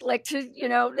Yeah. attic? Like to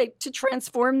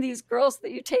transform these girls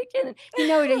that you take in.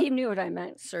 And he knew what I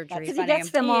meant. Surgery. Because That's he funny.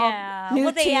 gets them Yeah. all new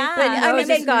Well, they teeth asked. and But, I mean,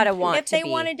 they noses. gotta want if to they be.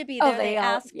 wanted to be Oh, there, they they all-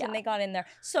 asked yeah. and they got in there.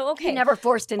 So okay, He never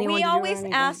forced anyone we to do always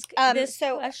anything. ask this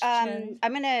question.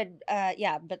 I'm gonna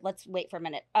but let's wait for a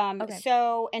minute. Okay.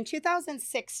 So in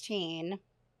 2016,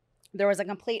 there was a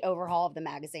complete overhaul of the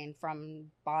magazine from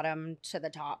bottom to the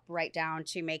top, right down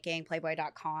to making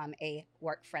Playboy.com a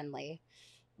work-friendly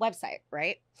website,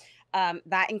 right?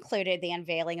 That included the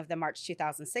unveiling of the March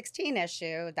 2016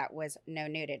 issue that was no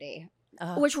nudity.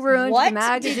 Which ruined What the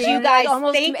magazine. did you guys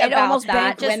It think it about almost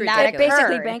that Just when that it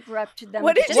basically occurred? bankrupted them.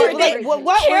 What did Just you like think? everything.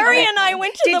 What Carrie was it? and I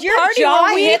went to Did the your party jaw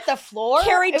where we hit the floor?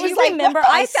 Carrie, It do was you like, remember? what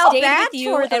the- I felt stayed bad with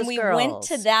you, for and those we went girls.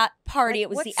 to that party. Like, It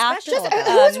was what's the after. special Just about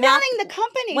who's it? running the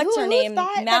company? What's who her name?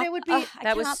 thought that it would be? I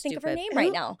That was cannot think of her stupid. name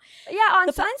right now. Yeah, on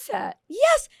The- Sunset.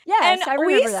 Yes, Yes, I and remember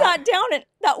we that. sat down, and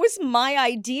that was my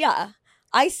idea.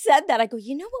 I said that. I go,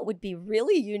 you know what would be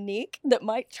really unique that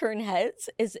might turn heads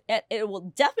is it will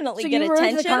definitely So get you ruined the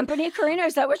attention. company, Karina?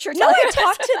 Is that what you're No, telling I us?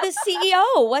 talked to the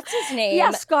CEO. What's his name?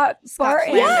 Yeah, Scott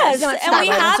Barton. Yes, Not and Scott we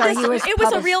Barton, had sorry, this. he was It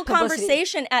was a real publicity.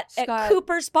 conversation at Scott.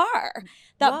 Cooper's Bar,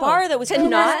 that Whoa. bar that was To Cooper's.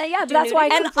 not Yeah, do that's why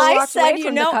nudity? And Cooper I walked said, away you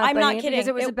from know, the I'm not company kidding. because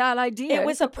it was a bad idea. It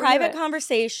was a private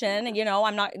conversation, and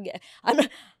I'm not.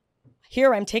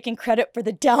 Here I'm taking credit for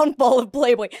the downfall of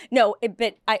Playboy. No,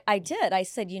 but I did. I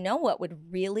said, you know what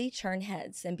would really turn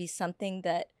heads and be something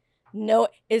that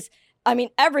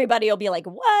everybody will be like,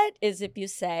 what? Is if you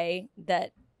say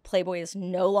that Playboy is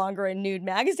no longer a nude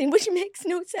magazine, which makes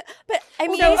no sense. But I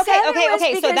mean, they So, said it okay. was So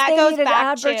because that they goes needed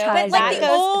back to, advertising. but like that the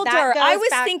goes- older, that I goes was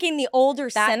back- thinking the older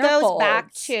that goes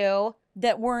back centerfolds to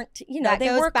that weren't, that they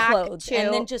goes were back clothed to-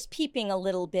 and then just peeping a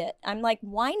little bit. I'm like,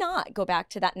 why not go back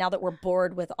to that now that we're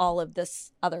bored with all of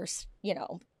this other,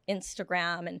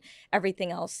 Instagram and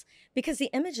everything else? Because the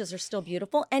images are still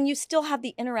beautiful and you still have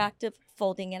the interactive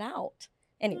folding it out.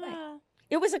 Anyway,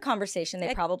 it was a conversation they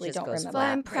It probably just don't goes remember. Well,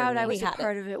 I'm flat, proud I we was a had it.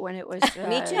 part of it when it was.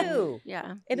 Me too.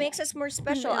 Yeah. It makes us more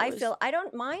special. It I was- feel I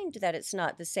don't mind that it's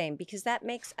not the same because that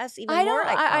makes us even I more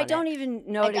don't. iconic. I don't even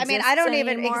know. It I mean, exists I don't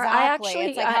even anymore. exactly. I actually.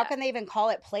 It's like, how can they even call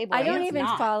it Playboy? I don't It's even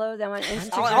not. follow them on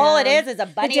Instagram. All it is a The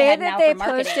bunny day head that now they for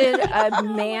marketing. posted a Oh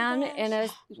man my gosh. in a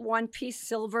one-piece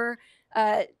silver,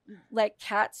 like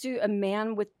cat suit, a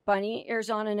man with bunny ears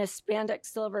on and a spandex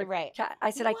silver Right. cat. I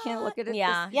said I can't look at it.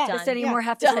 Yeah, Yeah, done. This anymore. Yeah,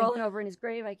 Have to done. rolling over in his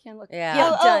grave. I can't look. Yeah.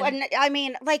 Yeah. Oh, done. and I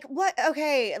mean, like, what?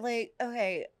 Okay,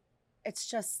 okay. It's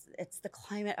the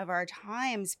climate of our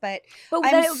times, but But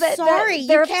I'm sorry, you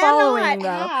they're cannot following though.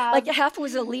 have- Like Hef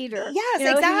was a leader. yes, You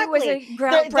know, exactly. He was a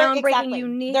groundbreaking, exactly.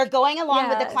 unique. They're going along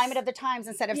with the Yes. climate of the times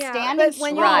instead of Yeah, standing but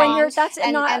when strong. you're that's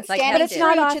and, not, and like standing but it's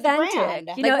true not to the authentic. brand.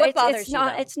 You Like, know, what it's bothers you,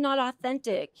 not. though? It's not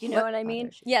authentic. You know what I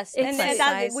mean? Yes, It's and like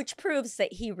that, size. which proves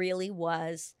that he really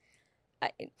was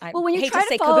I Well, when you hate try to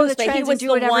say to follow caboose, the but he trends was and do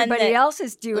the what one everybody that else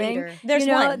is doing, Leader. There's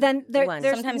you know, one. then One.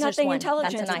 there's Sometimes there's nothing one.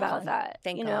 intelligent That's an about icon. that.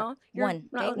 Thank you God. know, You're one.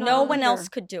 not No one here. else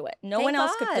could do it. No Thank one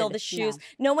else could fill God. the shoes.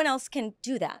 No one else can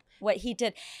do that. What he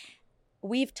did.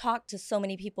 We've talked to so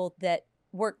many people that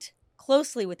worked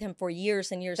closely with him for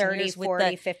years and years 30, and years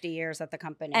 40, 50 years at the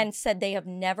company. and said they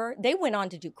went on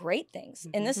to do great things.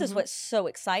 And this is what's so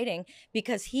exciting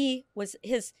because here was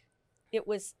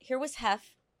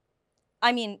Hef.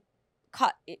 I mean,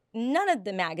 none of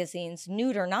the magazines,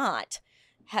 nude or not,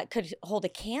 could hold a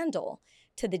candle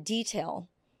to the detail,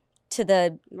 to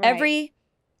the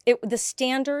the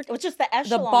standard. it was just the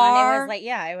echelon. bar.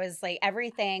 It was like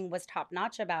everything was top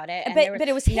notch about it. And But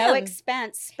it was no him.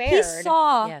 expense spared. He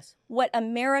saw Yes. what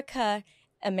American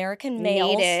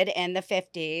males needed in the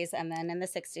 50s and then in the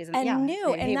 60s and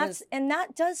knew, he and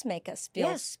that does make us feel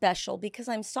Yes. special because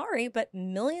I'm sorry, but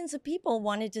millions of people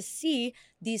wanted to see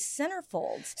these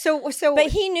centerfolds. so But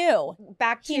he knew.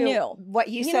 back to he knew. what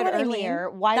you You said know what I mean? earlier.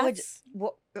 Why That's-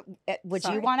 would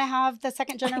Sorry. you want to have the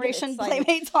second I get generation excited.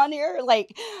 playmates on here?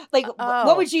 Like Oh.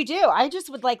 what would you do? I just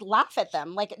would like laugh at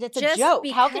them. Like it's a Just joke.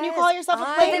 How can you call because yourself a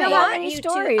I playmate? They don't have want any you to-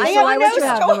 stories. I They so have why no would you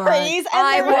have them on? stories. And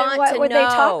I they're- want what to would know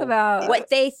they talk about? what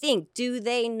they think. Do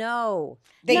they know?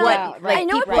 They No, don't, right? I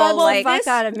know it people bothers like the fuck this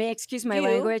out of me. Excuse my do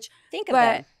language. Think of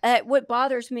But them. what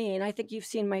bothers me, and I think you've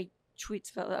seen my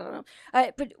tweets, I don't know.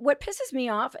 But what pisses me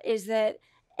off is that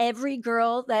every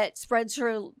girl that spreads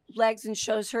her legs and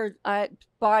shows her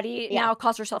body now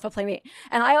calls herself a playmate.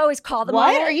 And I always call them What?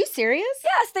 on it. Are you serious?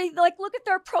 Yes, they like look at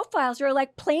their profiles. They're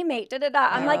like playmate. Da da da.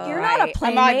 I'm like, you're not a Right.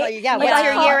 playmate. I'm like, yeah, Like, what's I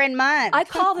your call- year and month? I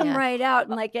call them Yeah. right out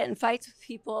and like get in fights with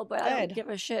people, but I Good. don't give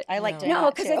a shit. I like No. doing No,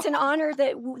 that because too. it's an honor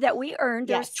that we earned.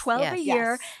 There's Yes. 12 Yes. a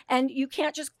year, Yes. and you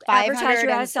can't just 500 advertise and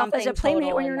yourself as a something playmate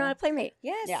total when in you're the- not a playmate.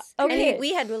 Yes. Yeah. Okay. And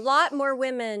we had a lot more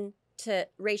women to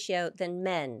ratio than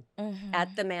men Mm-hmm.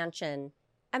 at the mansion.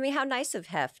 I mean, how nice of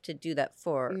Hef to do that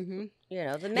for, Mhm.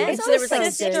 the men. It's So there was like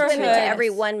always 6 women to sisterhood. every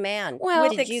one man. Well,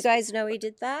 did you guys know he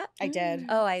did that? I did.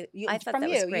 Oh, I thought from that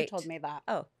you, was great. you told me that.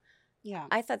 Oh, Yeah.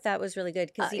 I thought that was really good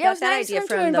because he it got was that nice idea of him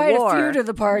to from the invite war. a few to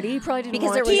the party. He probably didn't Because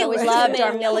want there to. was He always loved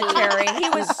our women. military. He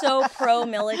was so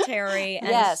pro-military and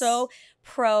Yes. so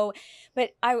pro.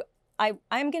 But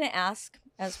I'm going to ask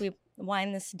as we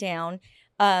wind this down.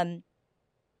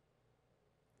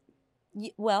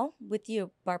 With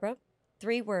you, Barbara,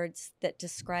 3 words that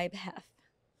describe Hef.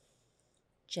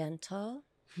 Gentle.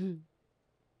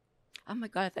 Oh my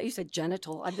god! I thought you said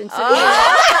genital. I've been Oh. sitting here.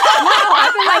 No,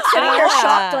 I've been like sitting here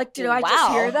shocked. Like, did I just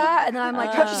Wow. hear that? And then I'm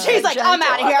like, She's like, I'm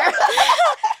out of here.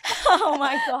 Oh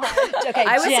my God. Okay,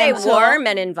 I would gentle. say warm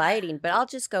and inviting, but I'll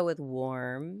just go with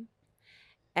warm.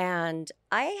 And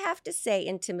I have to say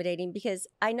intimidating because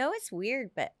I know it's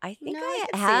weird, but I think No, I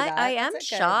could see that. I am That's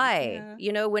a good- shy. yeah.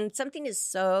 You know, when something is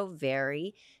so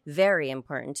very, very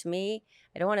important to me,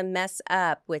 I don't want to mess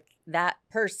up with that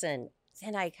person.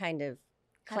 Then I kind of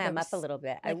clam up a little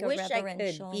bit. like I a wish I could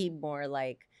reverential- be more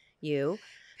like you.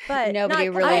 But Nobody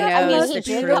not- really I have knows the the most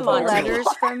true beautiful Barbara. letters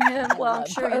from him. Well, I'm love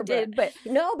sure he Barbara. did, but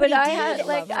No, but he I did. had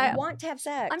like I I want to have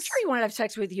sex. I'm sure he wanted to have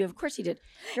sex with you. Of course he did.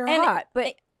 You're And hot,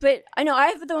 but I know I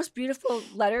have the most beautiful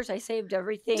letters. I saved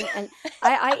everything, and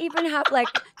I even have like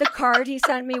the card he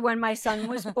sent me when my son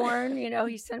was born. You know,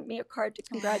 he sent me a card to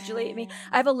congratulate me.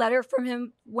 I have a letter from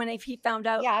him when he found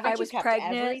out Yeah, haven't I you was kept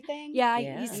pregnant. everything? Yeah,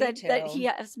 Yeah. he Me said that too. he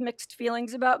has mixed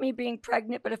feelings about me being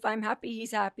pregnant, but if I'm happy,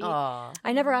 he's happy. Aw.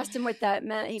 I never asked him what that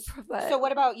meant. So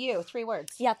what about you? 3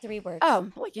 words. Yeah, 3 words.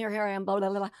 Oh, like here I am. Blah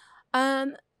blah blah.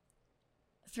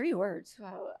 3 words.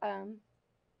 Wow.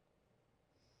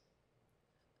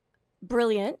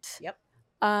 Brilliant. Yep.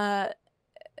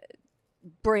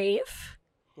 Brave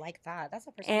Like that. That's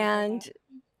the first time I've heard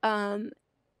and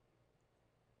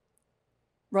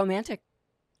romantic.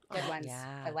 that. Good ones.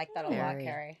 Yeah. I like that a lot, Very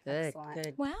Carrie. Good, Excellent.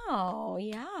 good. Wow,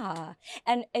 yeah.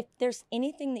 And if there's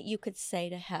anything that you could say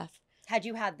to Hef, Had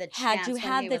you had the Had chance you when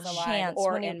had he the was alive, chance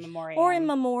or when he- in memoriam, or in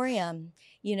memoriam,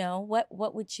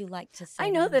 what would you like to say? I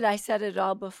to know him? that I said it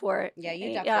all before. yeah,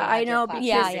 you definitely. Yeah, I had your know platform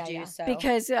because- to Yeah, do yeah. so.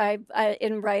 because I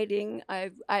in writing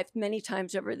I've many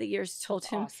times over the years told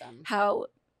him Awesome. how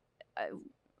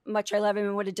much I love him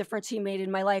and what a difference he made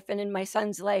in my life and in my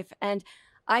son's life. And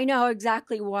I know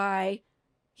exactly why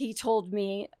he told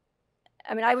me.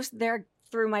 I mean, I was there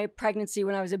through my pregnancy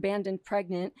when I was abandoned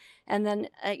pregnant. And then,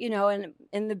 and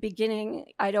in the beginning,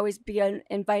 I'd always be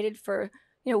invited for,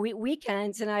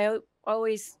 weekends. And I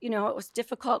always, it was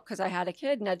difficult because I had a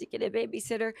kid and had to get a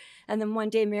babysitter. And then one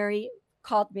day Mary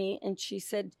called me and she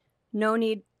said, no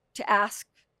need to ask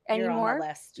anymore. on the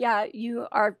list. Yeah, you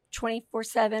are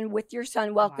 24/7 with your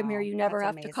son. Welcome here. Wow, You never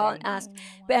that's have to call and amazing.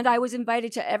 ask. And I was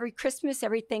invited to every Christmas,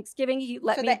 every Thanksgiving. He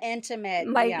let So me the intimate,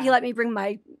 he let me bring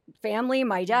my family,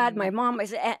 my dad, my mom,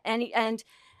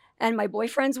 and my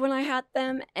boyfriends when I had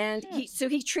them. And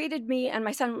he treated me and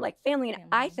my son like family. And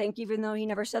I think, even though he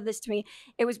never said this to me,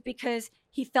 it was because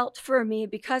he felt for me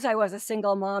because I was a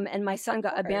single mom and my son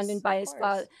got abandoned by his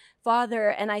father.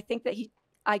 And I think that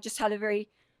I just had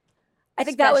I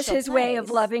think that was his way of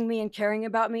loving me and caring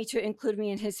about me to include me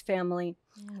in his family.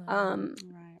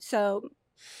 So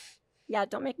yeah,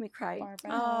 don't make me cry.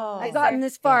 I've gotten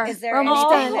this far. Is there We're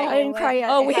almost anything done. that I didn't cry yet.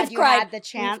 Oh, we have have you cried. had the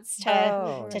chance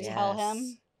to tell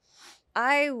him?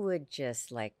 I would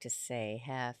just like to say,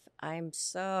 Hef, I'm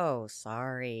so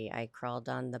sorry I crawled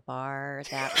on the bar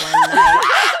that one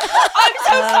night. I'm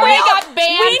so sorry I got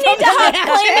banned. We need to have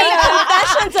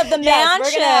Playmate Confessions of the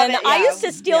Mansion. I used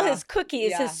to steal his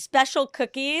cookies, his special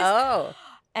cookies. Oh.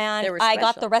 And I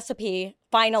got the recipe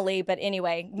finally, but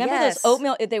anyway, remember those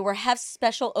oatmeal? They were Hef's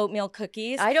special oatmeal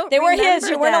cookies. I don't. They were his.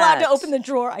 You weren't allowed to that. open the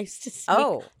drawer. I used to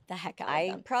sneak the heck out of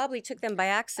them. I probably took them by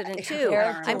accident too.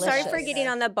 They're I'm sorry for delicious. getting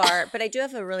on the bar, but I do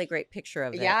have a really great picture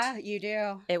of it. Yeah, you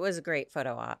do. It was a great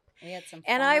photo op. We had some fun.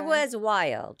 And I was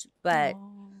wild, but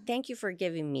thank you for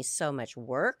giving me so much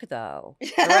work, though,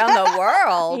 around the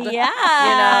world. Yeah.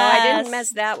 I didn't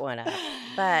mess that one up.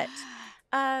 But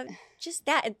just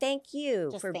that, and thank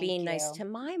you for being nice to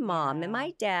my mom and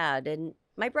my dad and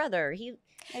my brother. He,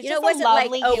 it wasn't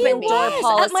like open door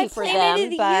policy at my for Playmate them, of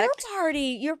the but Year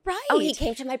party. You're right. oh, he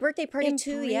came to my birthday party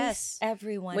too. Embrace Yes,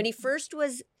 everyone. when he first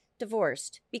was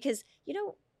divorced, because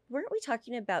weren't we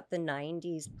talking about the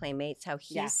 '90s Playmates? How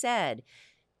he said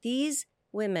these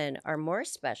women are more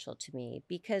special to me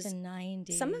because the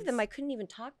 90s. Some of them I couldn't even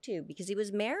talk to because he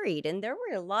was married and there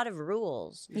were a lot of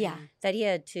rules that he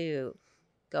had to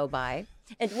go by.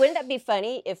 And wouldn't that be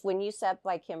funny if when you sat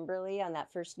by Kimberly on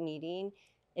that first meeting,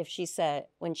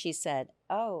 when she said,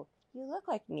 "Oh, you look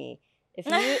like me,"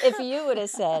 if you would have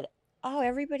said, "Oh,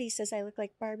 everybody says I look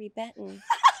like Barbie Benton."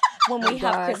 When we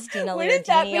have Christina Wouldn't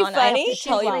that be Leardini on, funny? I have to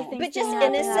tell you, But just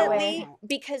innocently,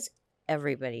 because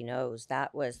everybody knows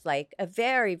that was like a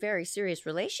very, very serious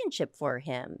relationship for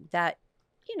him. That,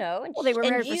 and well, they were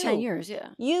married for 10 years, yeah.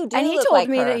 You do, and he look told like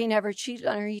me her. that he never cheated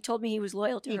on her. He told me he was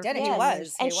loyal to her. He did. for He 10 was.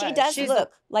 years. And she does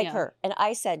look like her. And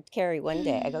I said, Carrie, one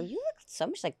day, I go, "You look so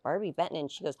much like Barbie Benton,"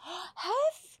 and she goes,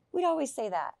 "Hef, we'd always say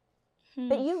that."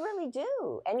 But you really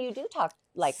do. And you do talk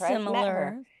like her.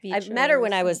 Similar I've met her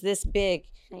when I was this big.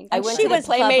 I went she to the was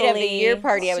Playmate of the bubbly, Year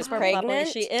party. I was super pregnant. bubbly.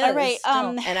 She is. All right.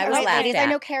 and I was right, laughed ladies, at.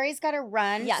 I know Carrie's got to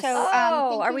run. Yes. So,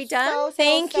 are thank we you done?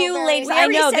 Thank you, very ladies. much I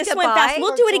know already this said went fast. goodbye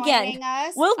We'll do it for again. joining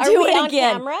us. We'll Are do we it on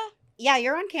again. camera? Yeah,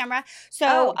 you're on camera.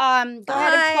 So, go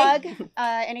ahead and plug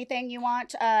anything you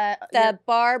want. The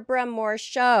Barbara Moore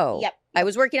Show. Yep. I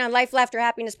was working on Life, Laughter,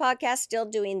 Happiness podcast, still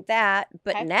doing that.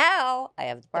 But now I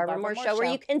have the Barbara Moore Show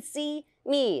where you can see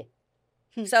me.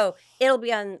 So it'll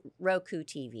be on Roku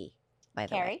TV, by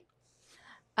the way.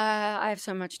 I have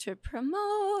so much to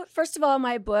promote. First of all,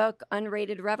 my book,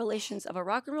 Unrated Revelations of a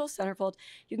Rock and Roll Centerfold.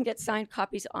 You can get signed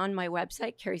copies on my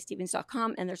website,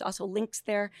 carriestevens.com. And there's also links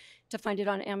there to find it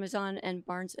on Amazon and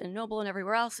Barnes & Noble and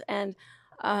everywhere else. And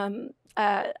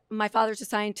my father's a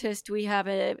scientist. We have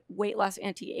a weight loss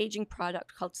anti-aging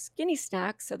product called Skinny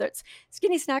Snacks. So that's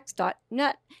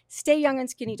skinnysnacks.net.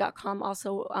 StayYoungAndSkinny.com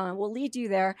also will lead you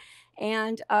there.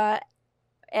 And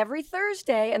every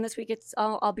Thursday, and this week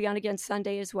I'll be on again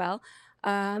Sunday as well.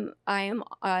 I am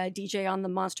a DJ on the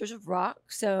Monsters of Rock.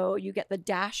 So you get the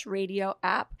Dash Radio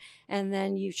app, and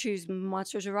then you choose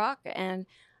Monsters of Rock. And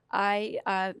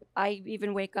I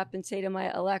even wake up and say to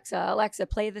my Alexa,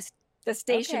 play the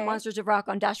station Monsters of Rock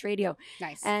on Dash Radio.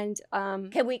 Nice. And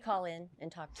can we call in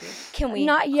and talk to you? Can we?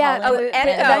 Not yet. But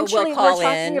eventually, will call we're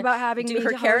talking in, about having do me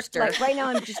her to host. character. Like right now,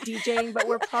 I'm just DJing, but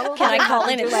we're probably Can I gonna call have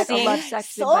in to and do like sing? a love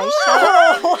sex advice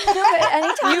show.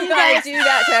 Anytime You guys do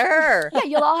that to her. Yeah,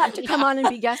 you'll all have to come on and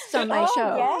be guests on my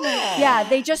show. Yeah.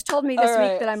 They just told me this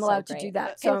week that I'm So allowed to great. do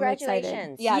that. So I'm excited.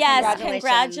 Congratulations. Yeah, Yes, congratulations.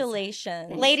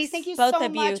 congratulations. Ladies, thank you Both so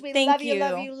of much. you. We Thank love you, you.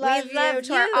 love you, love We you. love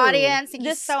To our you. audience, thank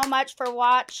you so much for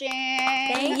watching.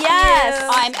 Thank Yes. you.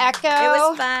 I'm Echo. It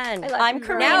was fun. I'm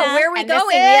Karina. Now, where are we And this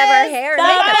going? We have our is hair and The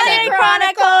makeup Bunny done.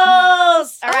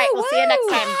 Chronicles. All right, we'll see you next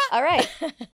time. All right.